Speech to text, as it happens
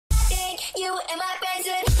You and my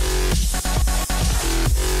present.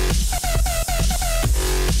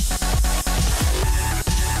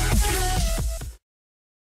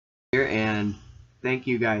 Here, and thank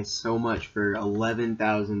you guys so much for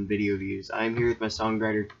 11,000 video views. I'm here with my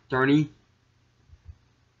songwriter Tony.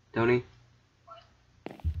 Tony?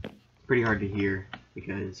 It's pretty hard to hear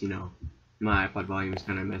because, you know, my iPod volume is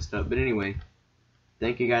kind of messed up. But anyway,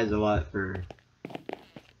 thank you guys a lot for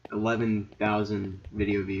 11,000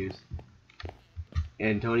 video views.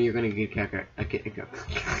 And Tony, you're gonna get a kick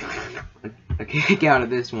out of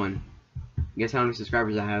this one. Guess how many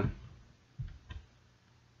subscribers I have?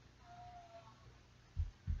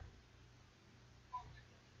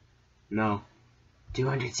 No.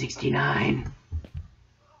 269.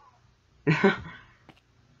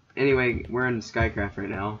 Anyway, we're in Skycraft right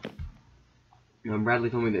now. Bradley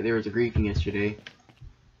told me that there was a griefing yesterday.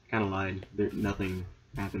 Kinda lied. Nothing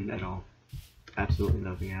happened at all. Absolutely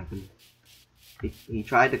nothing happened. He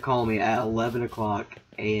tried to call me at 11 o'clock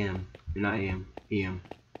a.m. Not a.m. p.m.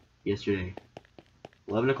 yesterday.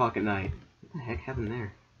 11 o'clock at night. What the heck happened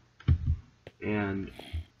there? And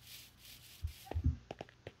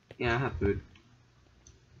yeah, I have food.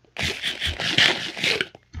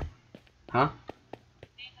 Huh?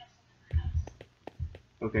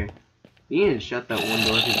 Okay. You need to shut that one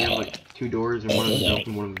door because you have like two doors and one of them's open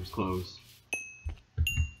and one of them's closed.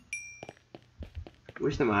 I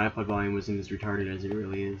wish that my iPod volume wasn't as retarded as it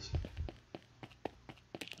really is.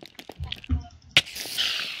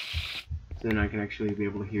 So then I can actually be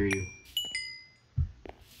able to hear you.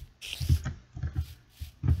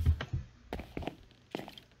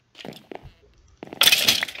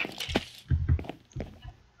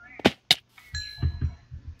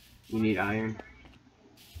 You need iron?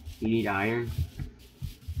 You need iron?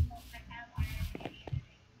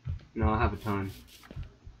 No, I have a ton.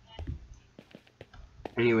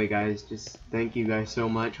 Anyway guys, just thank you guys so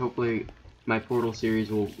much. Hopefully my Portal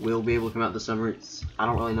series will be able to come out this summer. I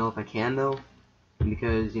don't really know if I can though,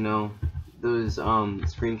 because you know those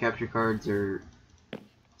screen capture cards are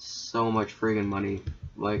so much friggin' money.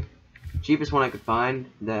 Like cheapest one I could find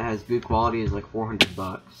that has good quality is like 400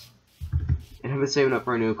 bucks. And I've been saving up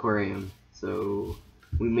for a new aquarium, so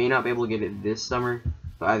we may not be able to get it this summer,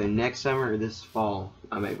 but either next summer or this fall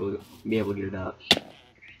I might be able to get it up.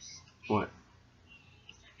 What?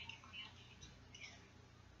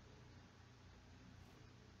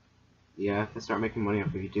 Yeah, I have to start making money off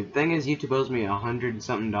of YouTube. The thing is, YouTube owes me $100 and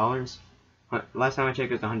something. Last time I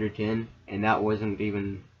checked, it was 110, and that wasn't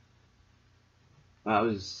even. That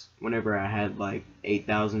was whenever I had like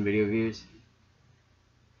 8,000 video views,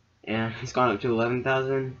 and it's gone up to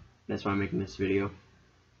 11,000. That's why I'm making this video,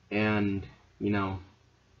 and you know,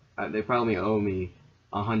 they probably owe me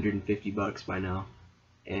 150 bucks by now,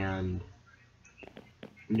 and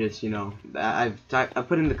just, you know, I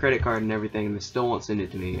put in the credit card and everything, and they still won't send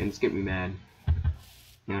it to me, and it's getting me mad.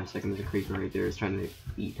 Hang on a second, there's a creeper right there. It's trying to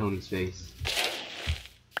eat Tony's face.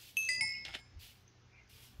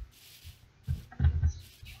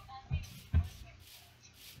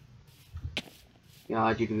 Yeah,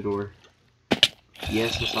 I'll add you to the door.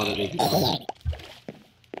 Yes, I saw that they did.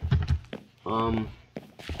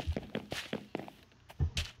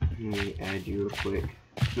 Let me add you real quick.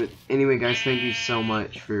 But anyway guys, thank you so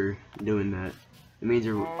much for doing that. It means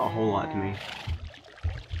a whole lot to me.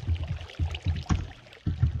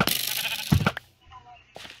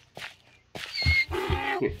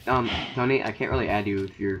 Here, Tony, I can't really add you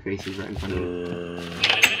if your face is right in front of me.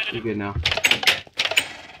 You're good now.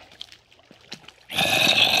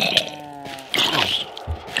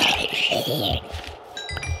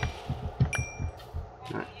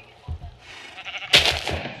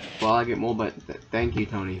 Well, I get more, but thank you,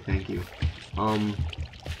 Tony. Thank you. But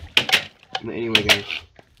anyway, guys,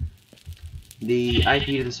 the IP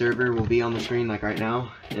to the server will be on the screen like right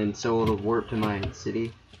now, and so it'll warp to my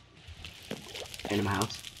city and to my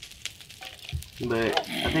house. But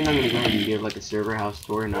I think I'm gonna go ahead and give like a server house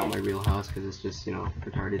tour, not my real house, because it's just, you know,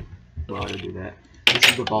 retarded. Well, to do that. This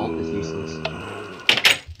is the vault. It's useless.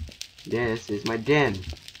 This is my den.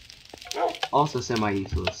 Also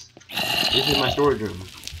semi-useless. This is my storage room.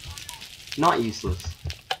 Not useless.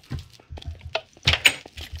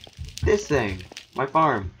 This thing, my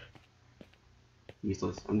farm.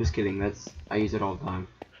 Useless. I'm just kidding. I use it all the time.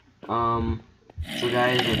 So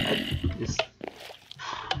guys, just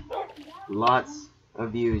lots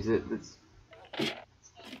of views. It's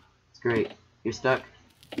great. You're stuck.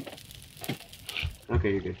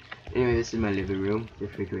 Okay, you're good. Anyway, this is my living room,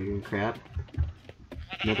 refrigerator and crap.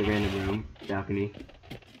 Another random room, balcony.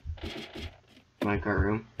 Minecart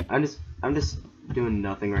room. I'm just doing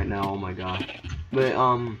nothing right now. Oh my gosh. But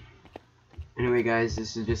Anyway, guys,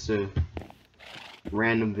 this is just a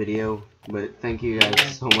random video, but thank you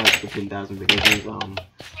guys so much for 10,000 video views.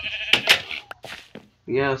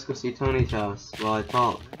 Yeah, let's go see Tony's house while I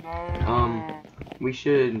talk. We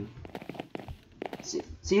should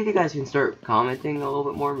see if you guys can start commenting a little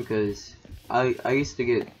bit more, because I used to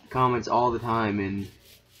get comments all the time, and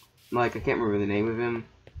like I can't remember the name of him.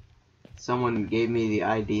 Someone gave me the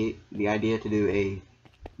idea to do a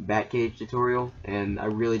bat cage tutorial, and I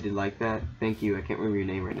really did like that. Thank you. I can't remember your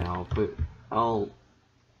name right now. I'll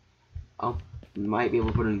might be able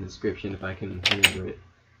to put it in the description if I can remember it.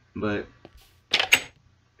 But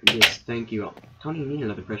just thank you. Tony, you need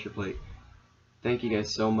another pressure plate. Thank you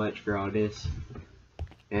guys so much for all this.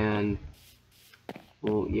 And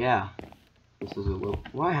well, yeah. This is a little.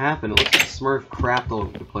 What happened? It looks like Smurf crapped all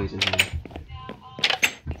over the place in here.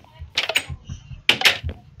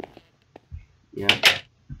 Yeah.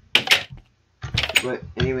 But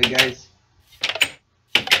anyway, guys.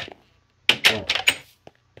 Oh.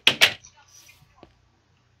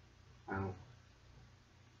 Ow.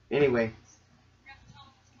 Anyway.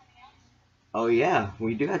 Oh yeah,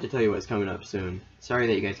 we do have to tell you what's coming up soon. Sorry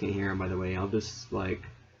that you guys can't hear him, by the way. I'll just like.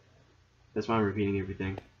 That's why I'm repeating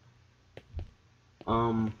everything.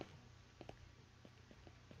 I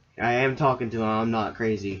am talking to him. I'm not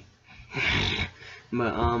crazy.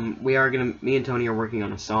 But we are gonna. Me and Tony are working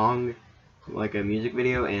on a song, like a music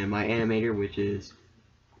video, and my animator, which is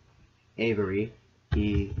Avary,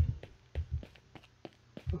 okay,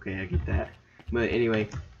 I get that. But anyway,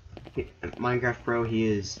 MinecraftPro, he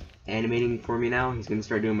is animating for me now. He's gonna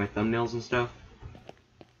start doing my thumbnails and stuff.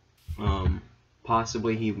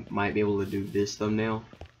 Possibly he might be able to do this thumbnail.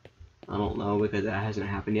 I don't know, because that hasn't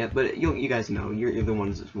happened yet. But you guys know. You're the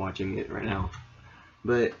ones that's watching it right now.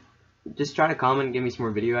 But just try to comment and give me some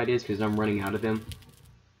more video ideas, because I'm running out of them.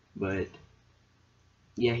 But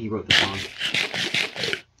yeah, he wrote the song.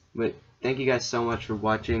 But thank you guys so much for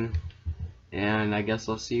watching, and I guess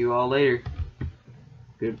I'll see you all later.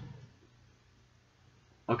 Good.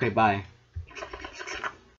 Okay, bye.